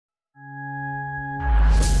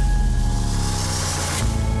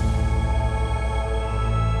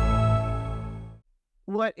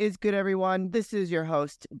What is good, everyone? This is your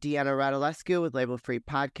host, Deanna Radulescu with Label Free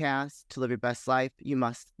Podcast. To live your best life, you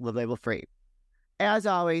must live label free. As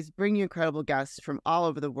always, bring you incredible guests from all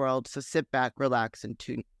over the world, so sit back, relax, and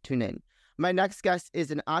tune in. My next guest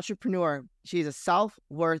is an entrepreneur. She's a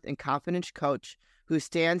self-worth and confidence coach who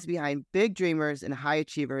stands behind big dreamers and high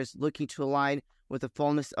achievers looking to align with the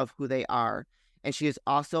fullness of who they are. And she is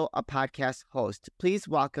also a podcast host. Please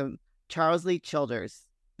welcome Charles-Lee Childers.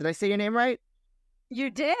 Did I say your name right? You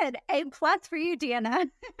did. A+ for you, Deanna.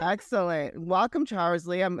 Excellent. Welcome,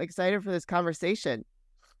 Charles-Lee. I'm excited for this conversation.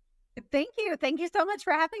 Thank you. Thank you so much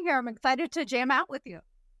for having me. I'm excited to jam out with you.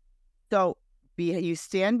 So, you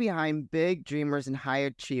stand behind big dreamers and high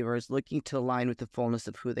achievers looking to align with the fullness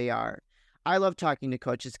of who they are. I love talking to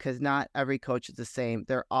coaches because not every coach is the same.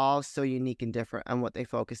 They're all so unique and different on what they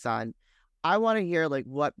focus on. I want to hear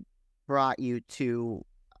what brought you to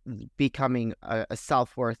becoming a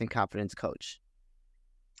self-worth and confidence coach.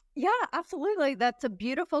 Yeah, absolutely. That's a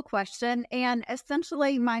beautiful question. And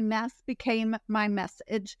essentially, my mess became my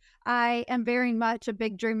message. I am very much a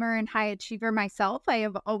big dreamer and high achiever myself. I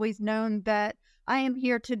have always known that I am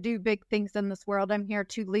here to do big things in this world. I'm here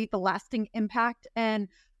to leave a lasting impact and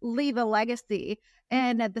leave a legacy.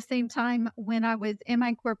 And at the same time, when I was in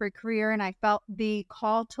my corporate career and I felt the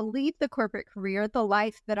call to leave the corporate career, the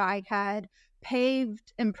life that I had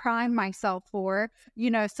paved and primed myself for,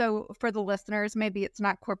 so for the listeners, maybe it's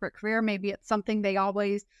not corporate career, maybe it's something they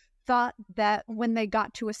always thought that when they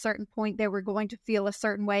got to a certain point, they were going to feel a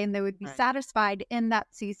certain way and they would be satisfied in that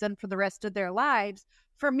season for the rest of their lives.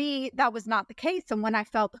 For me, that was not the case. And when I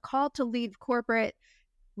felt the call to leave corporate,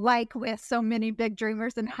 like with so many big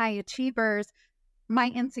dreamers and high achievers, my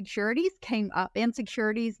insecurities came up,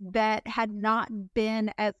 insecurities that had not been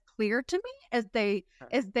as clear to me as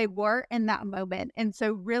they were in that moment. And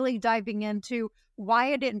so really diving into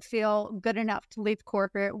why I didn't feel good enough to leave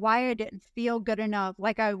corporate, why I didn't feel good enough,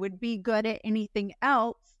 like I would be good at anything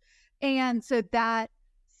else. And so that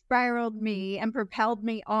spiraled me and propelled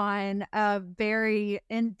me on a very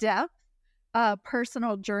in-depth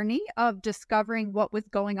personal journey of discovering what was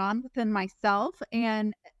going on within myself.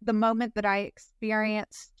 And the moment that I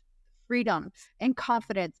experienced freedom and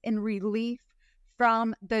confidence and relief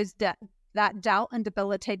from those that doubt and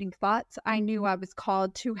debilitating thoughts, I knew I was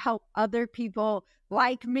called to help other people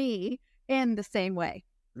like me in the same way.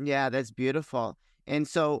 Yeah, that's beautiful. And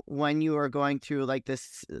so when you were going through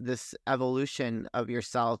this evolution of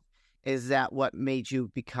yourself, is that what made you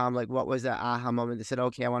become what was that aha moment that said,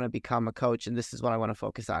 okay, I want to become a coach and this is what I want to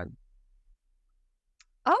focus on?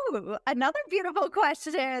 Oh, another beautiful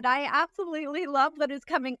question. I absolutely love what is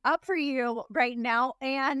coming up for you right now.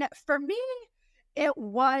 And for me, it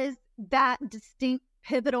was that distinct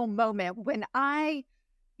pivotal moment when I,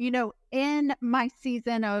 in my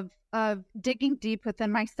season of digging deep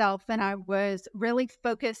within myself, and I was really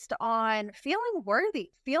focused on feeling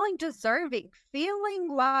worthy, feeling deserving, feeling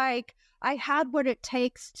like I had what it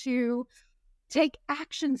takes to take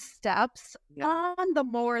action steps on the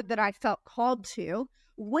more that I felt called to.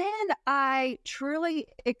 When I truly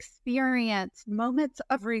experienced moments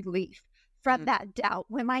of relief from that doubt,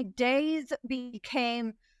 when my days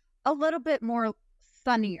became a little bit more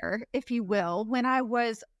sunnier, if you will, when I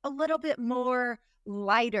was a little bit more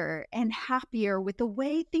lighter and happier with the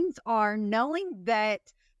way things are, knowing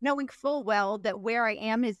full well that where I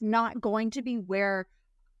am is not going to be where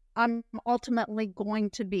I'm ultimately going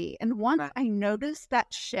to be. And once I noticed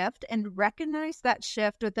that shift and recognized that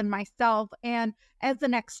shift within myself, and as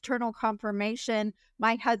an external confirmation,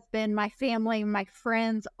 my husband, my family, my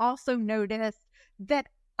friends also noticed that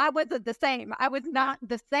I wasn't the same. I was not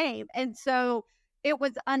the same. And so it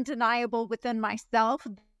was undeniable within myself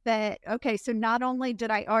that, okay, so not only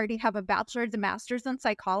did I already have a bachelor's and master's in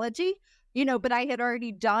psychology, but I had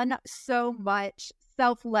already done so much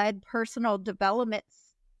self-led personal development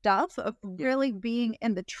stuff of really being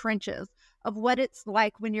in the trenches of what it's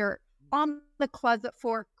like when you're on the closet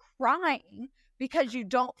floor crying because you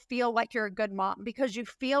don't feel like you're a good mom, because you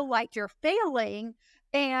feel like you're failing.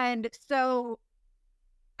 And so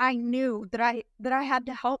I knew that I had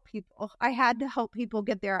to help people. I had to help people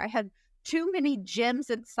get there. I had too many gems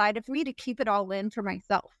inside of me to keep it all in for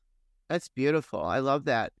myself. That's beautiful. I love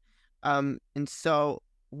that. And so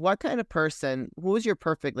what kind of person, who was your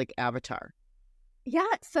perfect avatar? Yeah.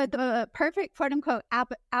 So the perfect quote unquote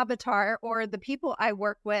avatar, or the people I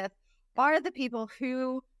work with, are the people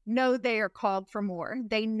who know they are called for more.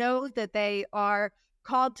 They know that they are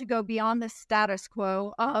called to go beyond the status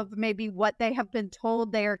quo of maybe what they have been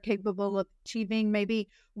told they are capable of achieving, maybe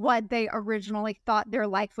what they originally thought their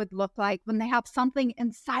life would look like, when they have something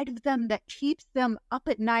inside of them that keeps them up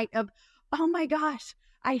at night of, oh my gosh,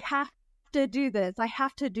 I have to do this. I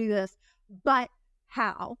have to do this. But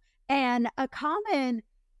how? And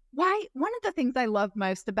one of the things I love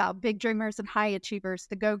most about big dreamers and high achievers,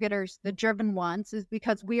 the go-getters, the driven ones, is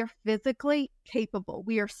because we are physically capable.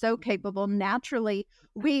 We are so capable. Naturally,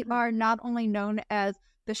 we are not only known as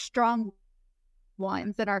the strong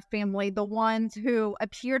ones in our family, the ones who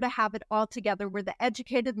appear to have it all together. We're the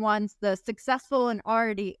educated ones, the successful and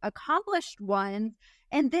already accomplished ones.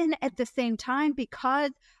 And then at the same time,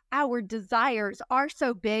 because our desires are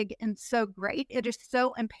so big and so great, it is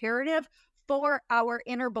so imperative for our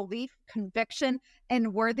inner belief, conviction,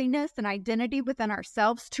 and worthiness and identity within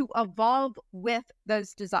ourselves to evolve with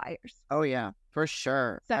those desires. Oh, yeah, for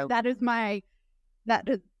sure. So that is.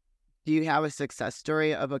 Do you have a success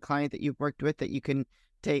story of a client that you've worked with that you can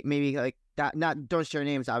take, maybe like that, don't share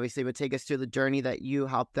names, obviously, but take us through the journey that you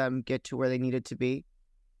helped them get to where they needed to be?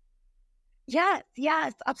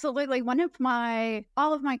 Yes, absolutely.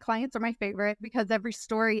 All of my clients are my favorite because every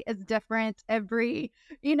story is different. Every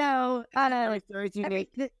Story is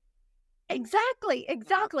unique. Exactly.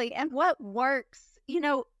 And what works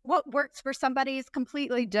for somebody is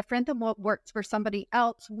completely different than what works for somebody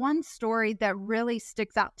else. One story that really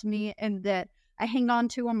sticks out to me and that I hang on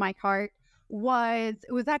to in my heart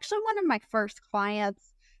it was actually one of my first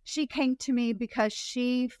clients. She came to me because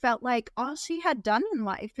she felt like all she had done in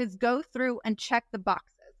life is go through and check the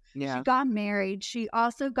boxes. Yeah. She got married. She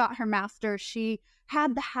also got her master's. She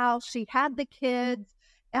had the house. She had the kids.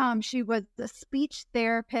 She was a speech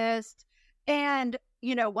therapist. And,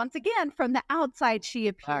 once again, from the outside, she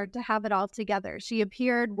appeared to have it all together. She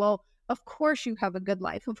appeared, well, of course you have a good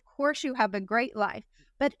life. Of course you have a great life.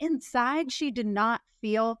 But inside, she did not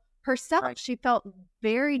feel herself. Right. She felt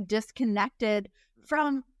very disconnected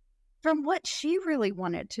from what she really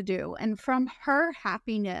wanted to do and from her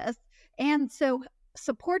happiness. And so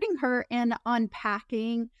supporting her in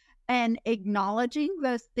unpacking and acknowledging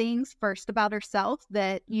those things first about herself,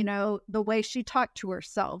 that, the way she talked to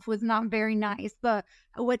herself was not very nice.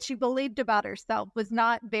 What she believed about herself was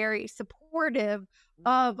not very supportive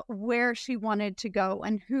of where she wanted to go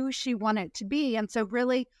and who she wanted to be. And so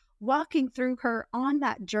really walking through her on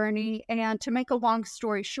that journey. And to make a long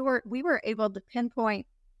story short, we were able to pinpoint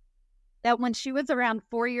that when she was around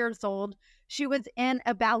 4 years old, she was in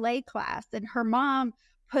a ballet class and her mom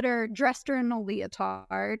dressed her in a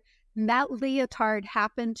leotard. And that leotard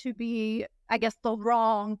happened to be, I guess, the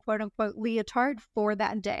wrong quote unquote leotard for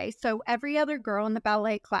that day. So every other girl in the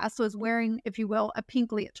ballet class was wearing, if you will, a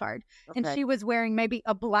pink leotard. Okay. And she was wearing maybe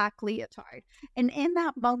a black leotard. And in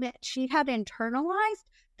that moment, she had internalized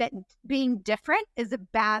that being different is a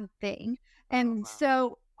bad thing. And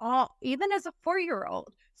so even as a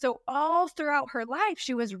 4-year-old, so all throughout her life,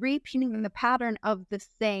 she was repeating the pattern of the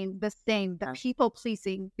same, the people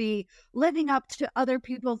pleasing, the living up to other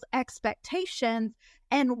people's expectations.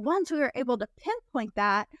 And once we were able to pinpoint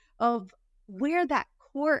that of where that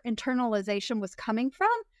core internalization was coming from,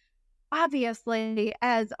 obviously,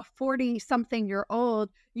 as a 40-something-year-old,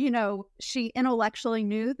 she intellectually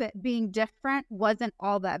knew that being different wasn't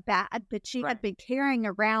all that bad, but she had been carrying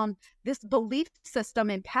around this belief system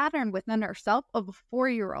and pattern within herself of a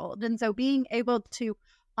 4-year-old. And so being able to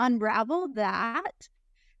unravel that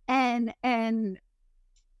and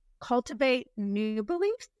cultivate new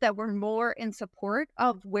beliefs that were more in support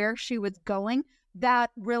of where she was going, that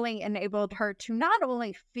really enabled her to not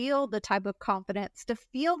only feel the type of confidence, to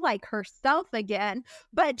feel like herself again,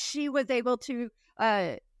 but she was able to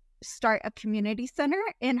start a community center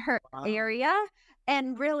in her area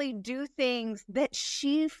and really do things that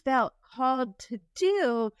she felt called to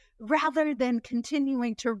do rather than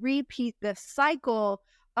continuing to repeat this cycle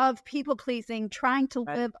of people pleasing, trying to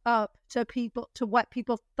live up to what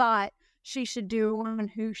people thought she should do and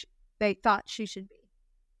who they thought she should be.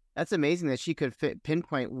 That's amazing that she could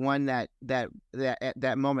pinpoint one that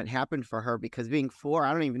moment happened for her, because being 4,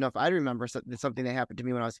 I don't even know if I remember something that happened to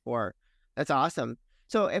me when I was 4. That's awesome.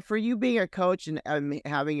 So for you being a coach and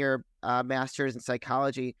having your master's in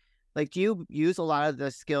psychology, like, do you use a lot of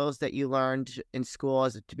the skills that you learned in school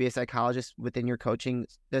to be a psychologist within your coaching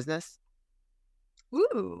business?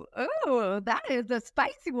 Ooh, that is a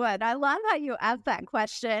spicy one. I love how you asked that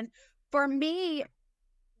question. For me,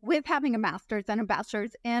 with having a master's and a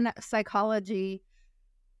bachelor's in psychology,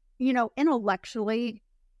 intellectually,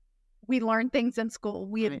 we learn things in school.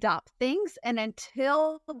 We adopt things. And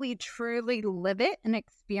until we truly live it and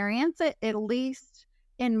experience it, at least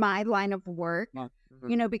in my line of work,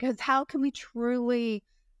 because how can we truly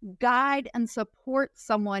guide and support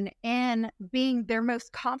someone in being their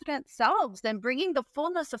most confident selves and bringing the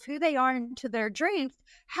fullness of who they are into their dreams,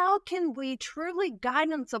 how can we truly guide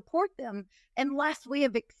and support them unless we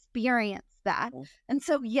have experienced that? And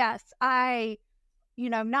so, yes,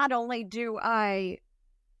 not only do I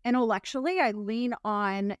intellectually, I lean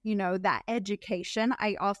on, that education.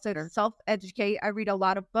 I also self-educate. I read a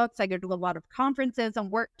lot of books. I go to a lot of conferences and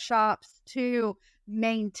workshops to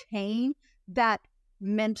maintain that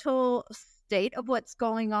mental state of what's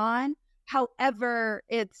going on. However,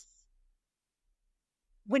 it's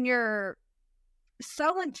when you're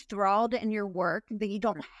so enthralled in your work that you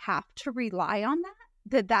don't have to rely on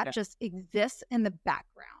that just exists in the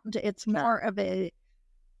background. It's more of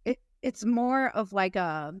it's more of like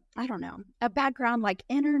a background, like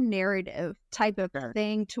inner narrative type of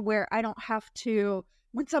thing, to where I don't have to,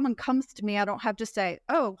 when someone comes to me, I don't have to say,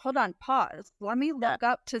 oh, hold on, pause. Let me look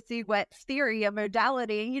up to see what theory of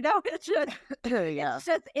modality, it's just, it's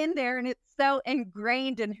just in there, and it's so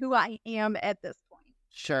ingrained in who I am at this point.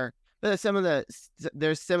 Sure. But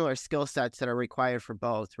there's similar skill sets that are required for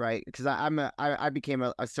both, right? Because I became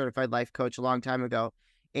a certified life coach a long time ago.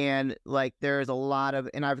 And like, there's a lot of,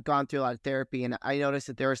 and I've gone through a lot of therapy, and I noticed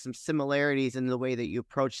that there are some similarities in the way that you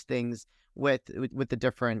approach things with the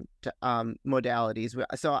different modalities.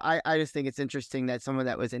 So I just think it's interesting that someone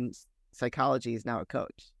that was in psychology is now a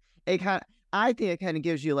coach. I think it kind of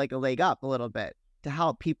gives you like a leg up a little bit to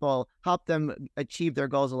help them achieve their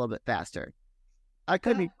goals a little bit faster. I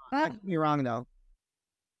could be wrong though.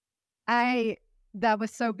 That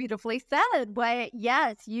was so beautifully said. But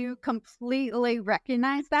yes, you completely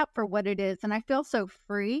recognize that for what it is. And I feel so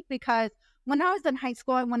free, because when I was in high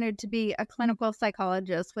school, I wanted to be a clinical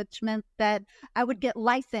psychologist, which meant that I would get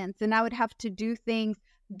licensed and I would have to do things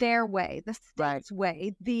their way, the state's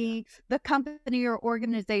way, the company or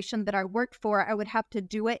organization that I worked for, I would have to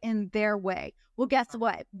do it in their way. Well, guess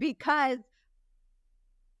what? Because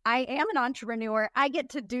I am an entrepreneur, I get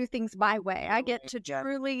to do things my way. I get to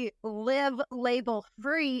truly live label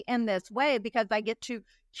free in this way, because I get to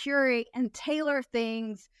curate and tailor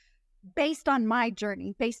things based on my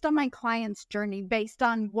journey, based on my client's journey, based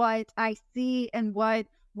on what I see and what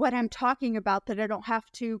I'm talking about, that I don't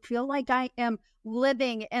have to feel like I am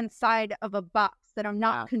living inside of a box, that I'm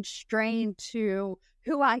not constrained to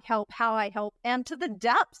who I help, how I help, and to the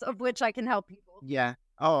depths of which I can help people. Yeah.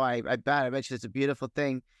 Oh, I bet you it's a beautiful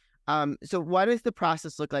thing. So what does the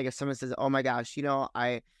process look like if someone says, oh my gosh,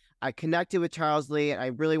 I connected with Charles Lee and I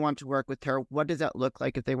really want to work with her? What does that look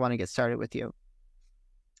like if they want to get started with you?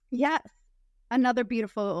 Yes. Another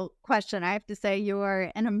beautiful question. I have to say,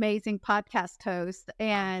 you're an amazing podcast host,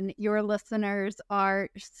 and your listeners are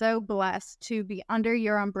so blessed to be under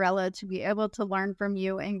your umbrella, to be able to learn from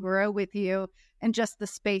you and grow with you, and just the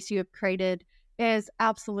space you have created is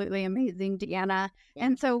absolutely amazing, Deanna.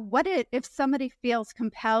 And so if somebody feels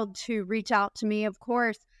compelled to reach out to me, of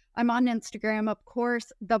course, I'm on Instagram. Of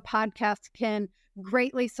course, the podcast can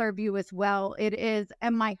greatly serve you as well. It is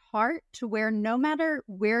at my heart to where no matter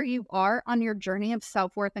where you are on your journey of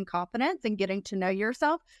self-worth and confidence and getting to know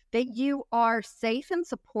yourself, that you are safe and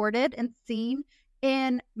supported and seen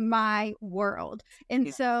in my world.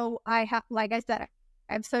 And so I have, like I said,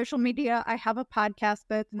 I have social media. I have a podcast.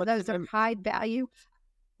 Both of those are high value.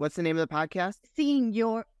 What's the name of the podcast? Seeing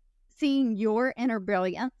your inner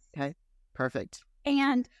brilliance. Okay, perfect.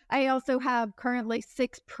 And I also have currently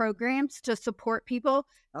 6 programs to support people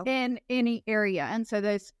in any area. And so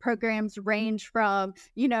those programs range from,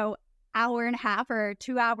 hour and a half or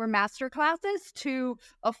 2-hour master classes to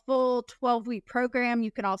a full 12-week program.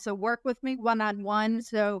 You can also work with me one-on-one.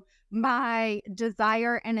 So my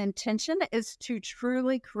desire and intention is to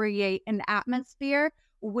truly create an atmosphere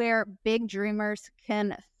where big dreamers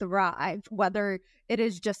can thrive, whether it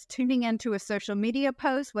is just tuning into a social media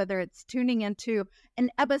post, whether it's tuning into an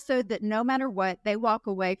episode, that no matter what, they walk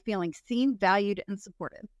away feeling seen, valued, and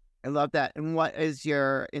supported. I love that. And what is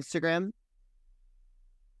your Instagram?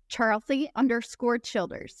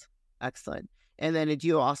 Charlsie_Childers. Excellent. And then do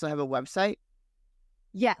you also have a website?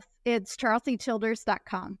 Yes, it's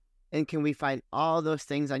charlsiechilders.com. And can we find all those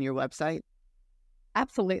things on your website?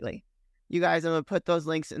 Absolutely. You guys, I'm going to put those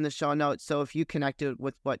links in the show notes. So if you connected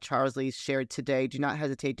with what Charles Lee shared today, do not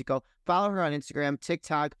hesitate to go follow her on Instagram,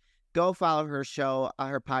 TikTok, go follow her show,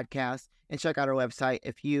 her podcast, and check out her website.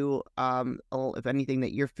 If anything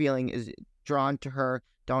that you're feeling is drawn to her,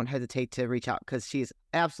 don't hesitate to reach out, because she's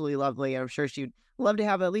absolutely lovely. And I'm sure she'd love to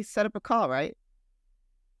have at least set up a call, right?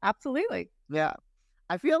 Absolutely. Yeah.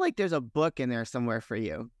 I feel like there's a book in there somewhere for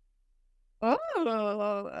you. Oh,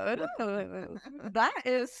 that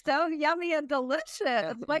is so yummy and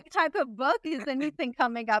delicious. What type of book is anything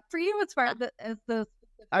coming up for you as far as this?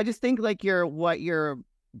 I just think what your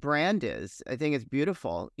brand is. I think it's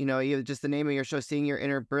beautiful. You just the name of your show, Seeing Your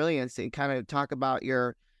Inner Brilliance, and kind of talk about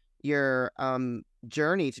your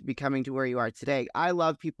journey to becoming to where you are today. I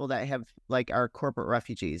love people that have are corporate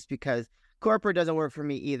refugees, because corporate doesn't work for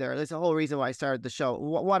me either. That's the whole reason why I started the show.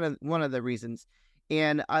 One of the reasons.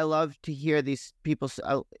 And I love to hear these people,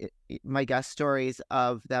 my guest stories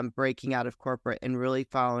of them breaking out of corporate and really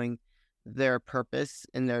following their purpose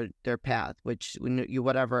and their path, which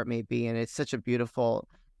whatever it may be. And it's such a beautiful.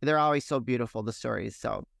 They're always so beautiful, the stories.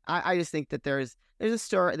 So I just think that there's a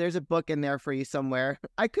story, there's a book in there for you somewhere.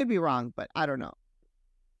 I could be wrong, but I don't know.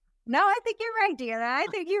 No, I think you're right, Deanna. I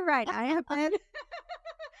think you're right. I have been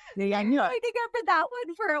waiting for that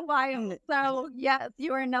one for a while. So yes,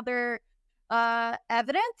 you are another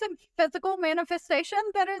evidence and physical manifestation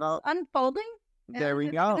that is unfolding. There we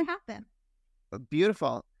go. It's going to happen.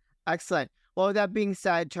 Beautiful. Excellent. Well, with that being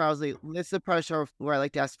said, Charles Lee, this is the part of the show where I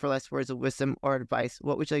like to ask for less words of wisdom or advice.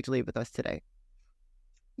 What would you like to leave with us today?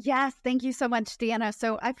 Yes, thank you so much, Deanna.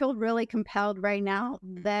 So I feel really compelled right now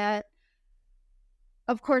that,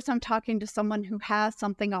 of course, I'm talking to someone who has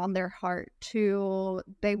something on their heart.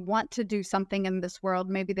 They want to do something in this world.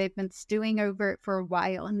 Maybe they've been stewing over it for a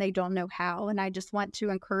while and they don't know how. And I just want to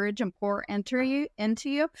encourage and pour into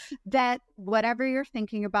you that whatever you're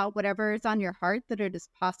thinking about, whatever is on your heart, that it is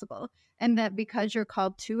possible. And that because you're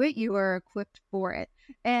called to it, you are equipped for it.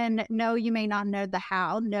 And no, you may not know the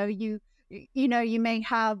how. No, you may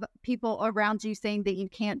have people around you saying that you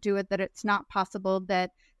can't do it, that it's not possible,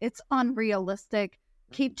 that it's unrealistic.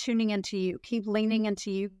 Keep tuning into you, keep leaning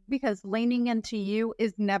into you, because leaning into you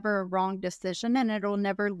is never a wrong decision, and it'll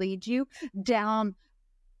never lead you down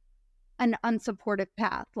an unsupportive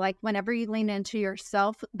path. Like whenever you lean into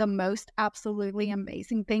yourself, the most absolutely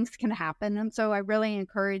amazing things can happen. And so I really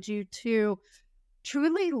encourage you to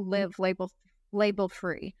truly live label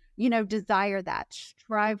free, desire that,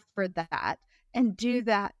 strive for that, and do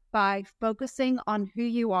that by focusing on who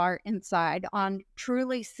you are inside, on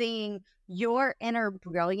truly seeing your inner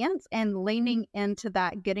brilliance and leaning into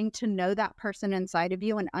that, getting to know that person inside of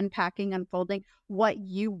you and unpacking, unfolding what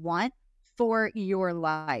you want for your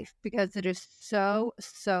life, because it is so,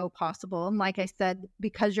 so possible. And like I said,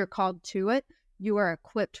 because you're called to it, you are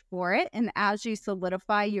equipped for it. And as you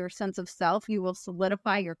solidify your sense of self, you will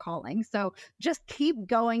solidify your calling. So just keep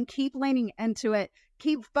going, keep leaning into it,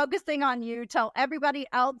 keep focusing on you, tell everybody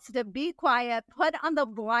else to be quiet, put on the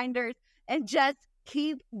blinders, and just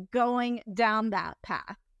keep going down that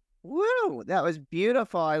path. Woo! That was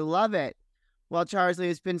beautiful. I love it. Well, Charles Lee,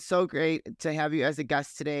 it's been so great to have you as a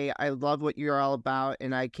guest today. I love what you're all about,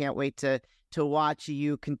 and I can't wait to watch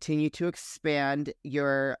you continue to expand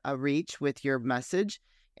your reach with your message,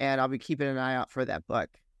 and I'll be keeping an eye out for that book.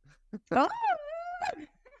 Oh.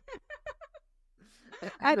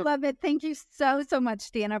 I love it. Thank you so, so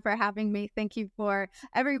much, Deanna, for having me. Thank you for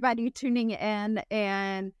everybody tuning in.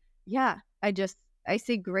 And yeah, I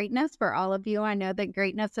see greatness for all of you. I know that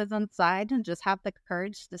greatness is inside, and just have the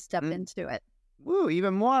courage to step into it. Woo,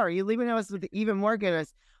 even more. You're leaving us with even more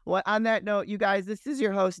goodness. Well, on that note, you guys, this is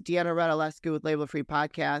your host, Deanna Radulescu with Label Free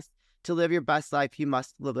Podcast. To live your best life, you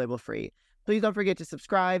must live label free. Please don't forget to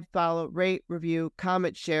subscribe, follow, rate, review,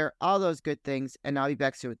 comment, share, all those good things. And I'll be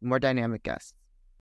back soon with more dynamic guests.